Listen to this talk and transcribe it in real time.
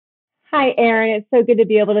Hi, Erin. It's so good to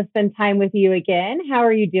be able to spend time with you again. How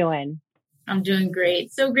are you doing? I'm doing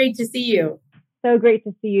great. So great to see you. So great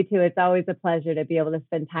to see you too. It's always a pleasure to be able to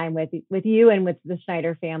spend time with you and with the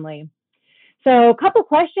Schneider family. So, a couple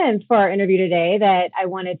questions for our interview today that I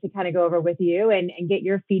wanted to kind of go over with you and get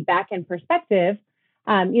your feedback and perspective.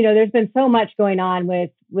 There's been so much going on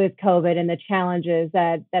with COVID and the challenges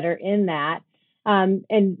that are in that. And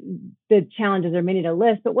the challenges are many to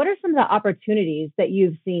list, but what are some of the opportunities that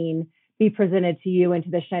you've seen be presented to you and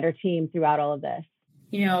to the Schneider team throughout all of this?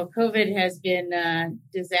 COVID has been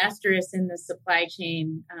disastrous in the supply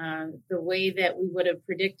chain. The way that we would have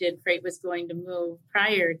predicted freight was going to move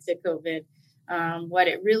prior to COVID, what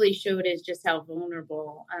it really showed is just how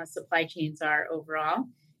vulnerable supply chains are overall.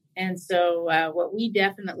 And so what we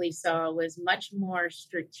definitely saw was much more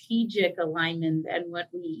strategic alignment than what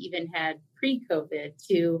we even had pre-COVID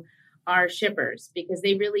to our shippers, because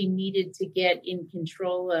they really needed to get in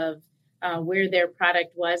control of where their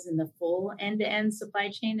product was in the full end-to-end supply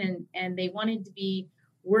chain. And they wanted to be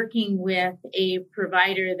working with a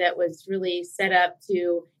provider that was really set up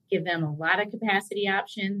to give them a lot of capacity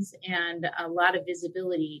options and a lot of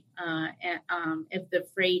visibility of the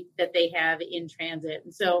freight that they have in transit.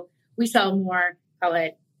 And so we saw more, call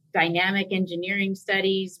it dynamic engineering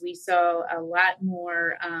studies. We saw a lot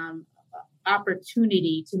more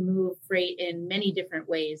opportunity to move freight in many different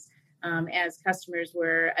ways as customers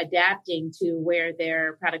were adapting to where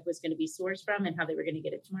their product was going to be sourced from and how they were going to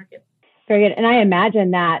get it to market. Very good. And I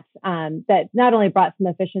imagine that that not only brought some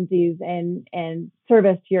efficiencies and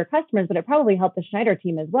service to your customers, but it probably helped the Schneider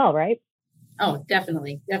team as well, right? Oh,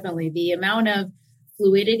 definitely. Definitely. The amount of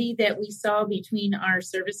fluidity that we saw between our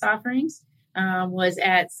service offerings was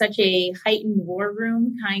at such a heightened war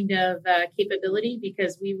room kind of capability,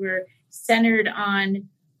 because we were centered on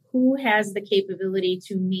who has the capability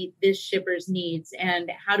to meet this shipper's needs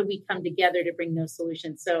and how do we come together to bring those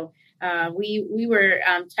solutions. So we were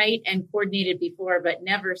tight and coordinated before, but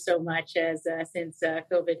never so much as since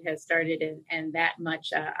COVID has started, and that much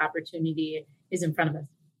opportunity is in front of us.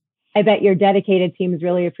 I bet your dedicated teams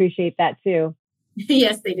really appreciate that too.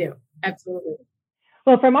 Yes, they do. Absolutely.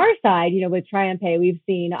 Well, from our side, with TriumphPay, we've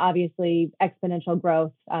seen obviously exponential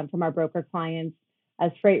growth from our broker clients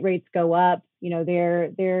as freight rates go up.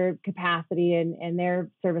 Their capacity and their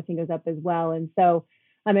servicing goes up as well. And so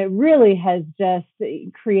it really has just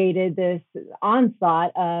created this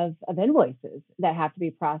onslaught of invoices that have to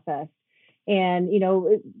be processed. And,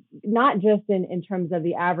 not just in terms of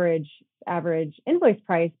the average invoice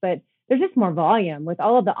price, but there's just more volume with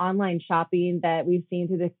all of the online shopping that we've seen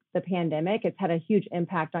through the pandemic. It's had a huge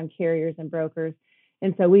impact on carriers and brokers.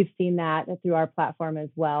 And so we've seen that through our platform as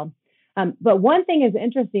well. But one thing is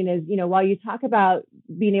interesting is, while you talk about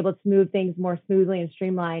being able to move things more smoothly and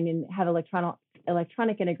streamline and have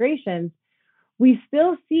electronic integrations, we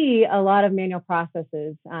still see a lot of manual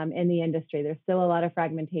processes in the industry. There's still a lot of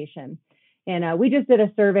fragmentation. And we just did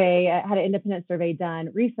a survey, had an independent survey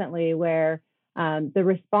done recently where the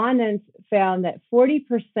respondents found that 40%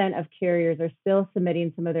 of carriers are still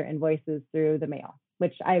submitting some of their invoices through the mail,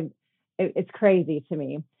 which it's crazy to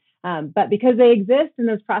me. But because they exist and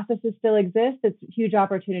those processes still exist, it's a huge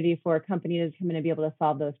opportunity for a company to come in and be able to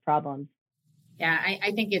solve those problems. Yeah,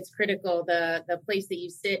 I think it's critical, the place that you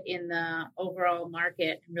sit in the overall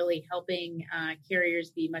market, really helping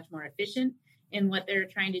carriers be much more efficient in what they're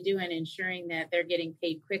trying to do and ensuring that they're getting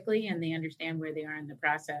paid quickly and they understand where they are in the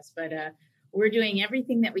process. But we're doing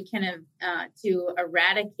everything that we can to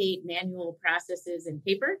eradicate manual processes and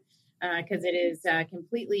paper, because it is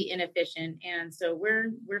completely inefficient. And so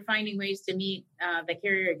we're finding ways to meet the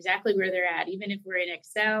carrier exactly where they're at, even if we're in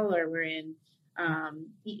Excel or we're in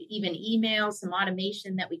even email, some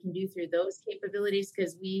automation that we can do through those capabilities,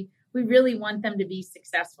 because we really want them to be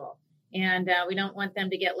successful. And we don't want them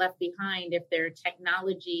to get left behind if their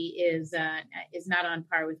technology is not on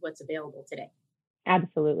par with what's available today.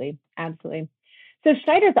 Absolutely. Absolutely. So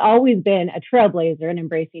Schneider's always been a trailblazer in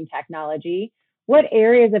embracing technology. What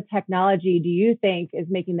areas of technology do you think is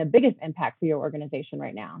making the biggest impact for your organization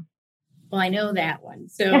right now? Well, I know that one.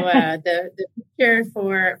 So the future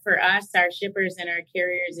for us, our shippers and our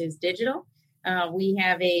carriers, is digital. We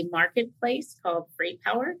have a marketplace called Freight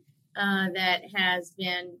Power that has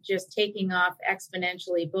been just taking off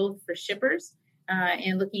exponentially, both for shippers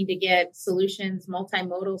and looking to get solutions,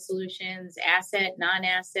 multimodal solutions, asset,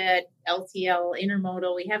 non-asset, LTL,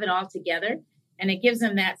 intermodal. We have it all together. And it gives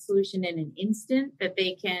them that solution in an instant that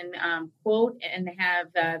they can quote and have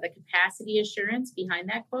the capacity assurance behind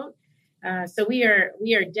that quote. So we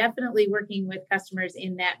are definitely working with customers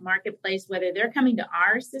in that marketplace, whether they're coming to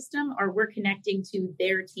our system or we're connecting to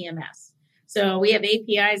their TMS. So we have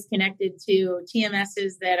APIs connected to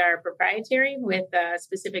TMSs that are proprietary with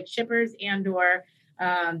specific shippers and or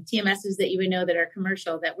TMSs that you would know that are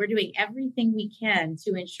commercial, that we're doing everything we can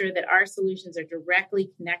to ensure that our solutions are directly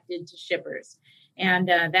connected to shippers. And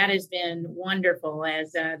that has been wonderful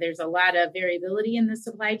as there's a lot of variability in the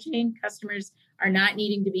supply chain. Customers are not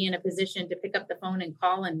needing to be in a position to pick up the phone and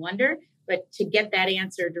call and wonder, but to get that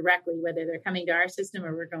answer directly, whether they're coming to our system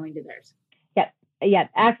or we're going to theirs. Yep. Yeah,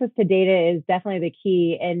 access to data is definitely the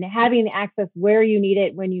key, and having access where you need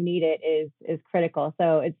it when you need it is critical.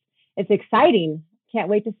 So it's exciting. Can't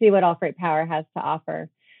wait to see what All Freight Power has to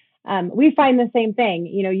offer. We find the same thing.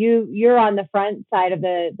 You know, you're on the front side of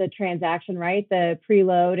the transaction, right? The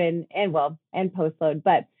preload and postload.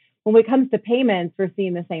 But when it comes to payments, we're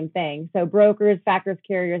seeing the same thing. So brokers, factors,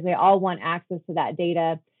 carriers, they all want access to that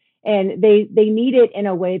data, and they need it in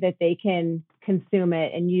a way that they can consume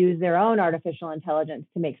it and use their own artificial intelligence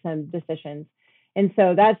to make some decisions. And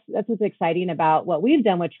so that's what's exciting about what we've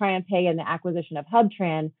done with TriumphPay and the acquisition of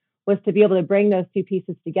HubTran, was to be able to bring those two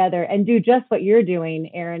pieces together and do just what you're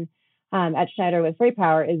doing, Erin, at Schneider with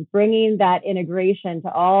FreightPower, is bringing that integration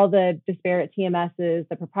to all the disparate TMSs,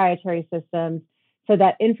 the proprietary systems, so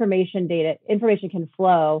that information can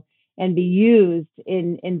flow and be used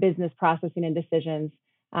in business processing and decisions,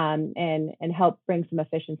 and help bring some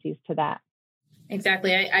efficiencies to that.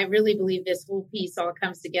 Exactly. I really believe this whole piece all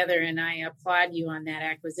comes together, and I applaud you on that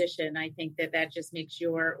acquisition. I think that just makes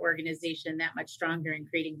your organization that much stronger in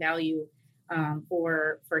creating value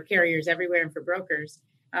for carriers everywhere and for brokers.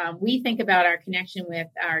 We think about our connection with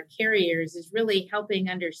our carriers is really helping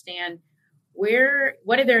understand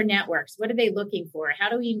what are their networks? What are they looking for? How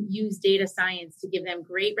do we use data science to give them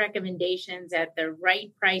great recommendations at the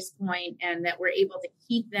right price point, and that we're able to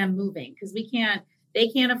keep them moving? Because they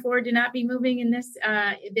can't afford to not be moving in this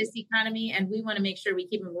economy, and we want to make sure we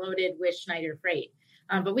keep them loaded with Schneider Freight.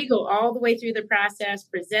 But we go all the way through the process,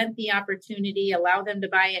 present the opportunity, allow them to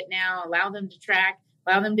buy it now, allow them to track,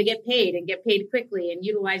 allow them to get paid and get paid quickly, and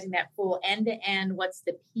utilizing that full end-to-end, what's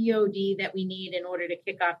the POD that we need in order to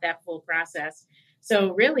kick off that full process.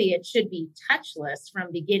 So really, it should be touchless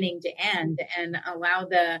from beginning to end, and allow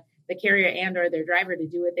the carrier and or their driver to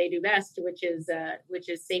do what they do best, which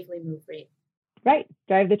is safely move freight. Right.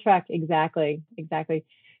 Drive the truck. Exactly.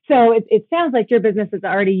 So it sounds like your business is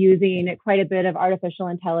already using quite a bit of artificial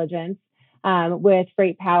intelligence with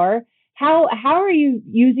Freight Power. How are you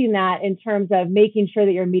using that in terms of making sure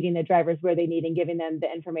that you're meeting the drivers where they need and giving them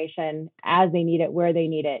the information as they need it, where they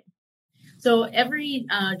need it? So every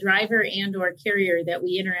driver and or carrier that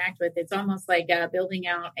we interact with, it's almost like building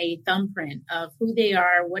out a thumbprint of who they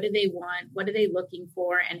are, what do they want, what are they looking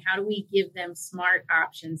for, and how do we give them smart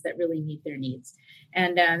options that really meet their needs.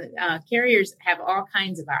 And carriers have all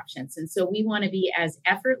kinds of options. And so we want to be as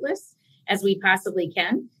effortless as we possibly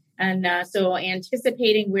can. And so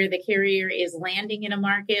anticipating where the carrier is landing in a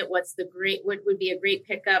market, what would be a great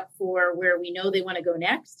pickup for where we know they want to go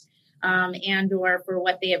next. And or for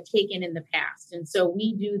what they have taken in the past. And so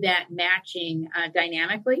we do that matching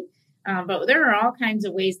dynamically. But there are all kinds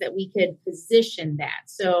of ways that we could position that.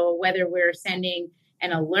 So whether we're sending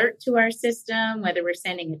an alert to our system, whether we're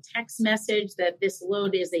sending a text message that this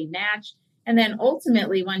load is a match, and then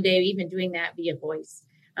ultimately one day even doing that via voice.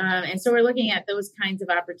 And so we're looking at those kinds of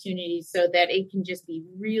opportunities so that it can just be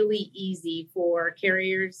really easy for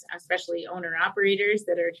carriers, especially owner operators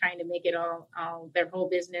that are trying to make it all their whole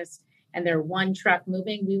business and their one truck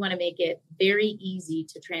moving. We want to make it very easy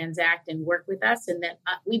to transact and work with us, and that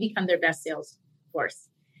we become their best sales force.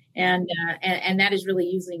 And that is really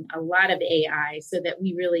using a lot of AI so that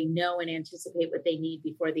we really know and anticipate what they need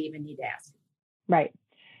before they even need to ask. Right.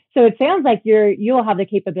 So it sounds like you'll have the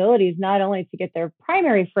capabilities not only to get their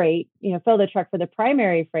primary freight, fill the truck for the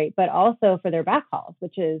primary freight, but also for their backhauls,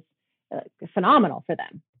 which is phenomenal for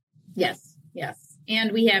them. Yes.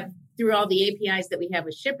 And we have, through all the APIs that we have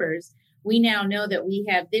with shippers, we now know that we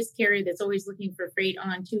have this carrier that's always looking for freight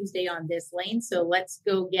on Tuesday on this lane. So let's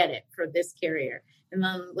go get it for this carrier. And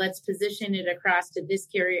then let's position it across to this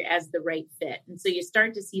carrier as the right fit. And so you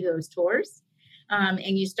start to see those tours.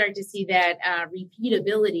 And you start to see that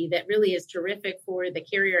repeatability that really is terrific for the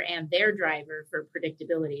carrier and their driver for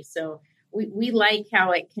predictability. So we like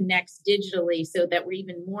how it connects digitally so that we're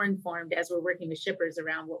even more informed as we're working with shippers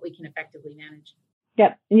around what we can effectively manage.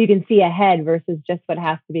 Yep. And you can see ahead versus just what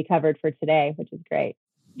has to be covered for today, which is great.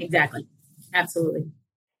 Exactly. Absolutely.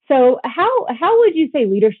 So how would you say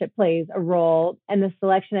leadership plays a role in the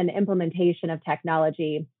selection and implementation of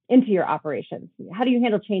technology into your operations? How do you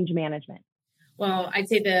handle change management? Well, I'd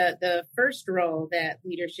say the first role that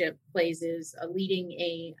leadership plays is leading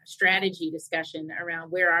a strategy discussion around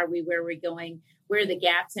where are we, where are we going, where are the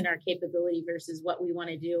gaps in our capability versus what we want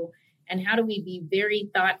to do, and how do we be very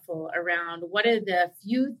thoughtful around what are the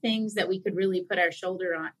few things that we could really put our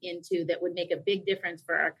shoulder on into that would make a big difference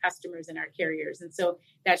for our customers and our carriers. And so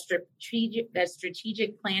that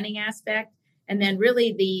strategic planning aspect, and then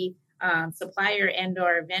really the supplier and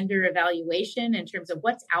or vendor evaluation in terms of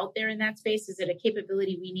what's out there in that space. Is it a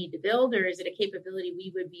capability we need to build, or is it a capability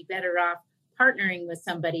we would be better off partnering with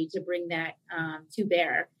somebody to bring that to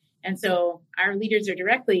bear? And so our leaders are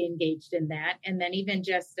directly engaged in that. And then even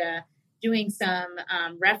just doing some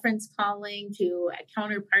reference calling to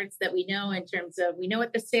counterparts that we know in terms of, we know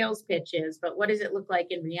what the sales pitch is, but what does it look like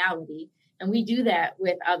in reality? And we do that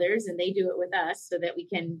with others and they do it with us so that we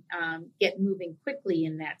can get moving quickly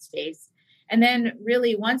in that space. And then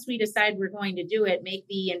really, once we decide we're going to do it, make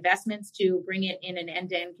the investments to bring it in an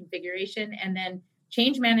end-to-end configuration. And then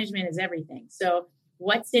change management is everything. So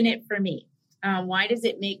what's in it for me? Why does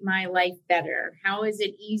it make my life better? How is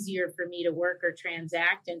it easier for me to work or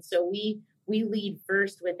transact? And so we lead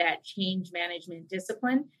first with that change management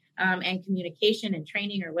discipline. And communication and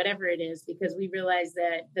training or whatever it is, because we realize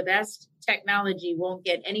that the best technology won't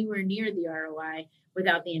get anywhere near the ROI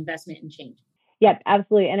without the investment in change. Yep,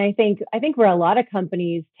 absolutely. And I think where a lot of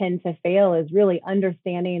companies tend to fail is really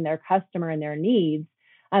understanding their customer and their needs.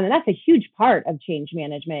 And that's a huge part of change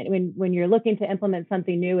management. When you're looking to implement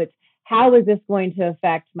something new, it's how is this going to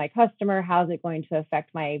affect my customer? How is it going to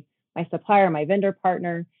affect my supplier, my vendor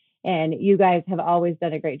partner? And you guys have always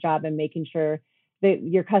done a great job in making sure that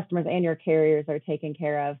your customers and your carriers are taken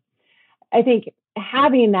care of. I think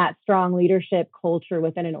having that strong leadership culture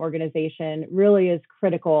within an organization really is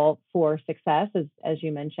critical for success, as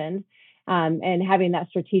you mentioned, and having that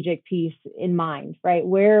strategic piece in mind, right?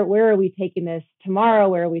 Where are we taking this tomorrow?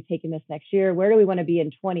 Where are we taking this next year? Where do we want to be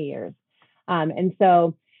in 20 years? And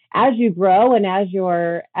so as you grow and as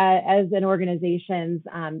an organization's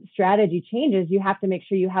strategy changes, you have to make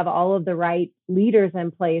sure you have all of the right leaders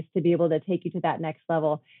in place to be able to take you to that next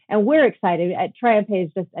level. And we're excited. At TriumphPay has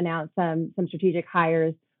just announced some strategic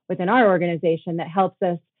hires within our organization that helps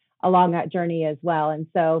us along that journey as well. And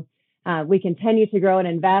so we continue to grow and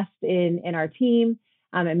invest in our team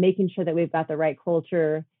and making sure that we've got the right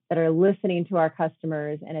culture, that are listening to our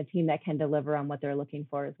customers, and a team that can deliver on what they're looking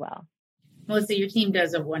for as well. Melissa, your team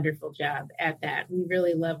does a wonderful job at that. We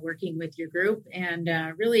really love working with your group and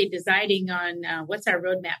really deciding on what's our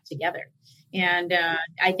roadmap together. And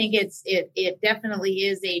I think it definitely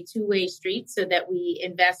is a two-way street so that we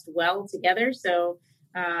invest well together so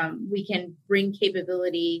we can bring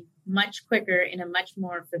capability much quicker in a much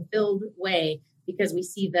more fulfilled way because we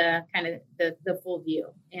see the kind of the full view.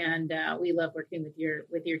 And we love working with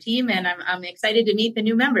your team. And I'm excited to meet the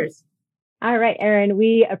new members. All right, Erin,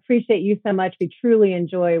 we appreciate you so much. We truly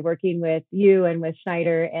enjoy working with you and with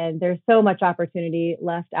Schneider, and there's so much opportunity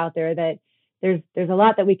left out there that there's a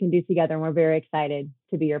lot that we can do together, and we're very excited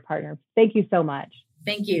to be your partner. Thank you so much.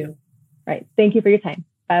 Thank you. All right, thank you for your time.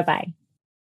 Bye-bye.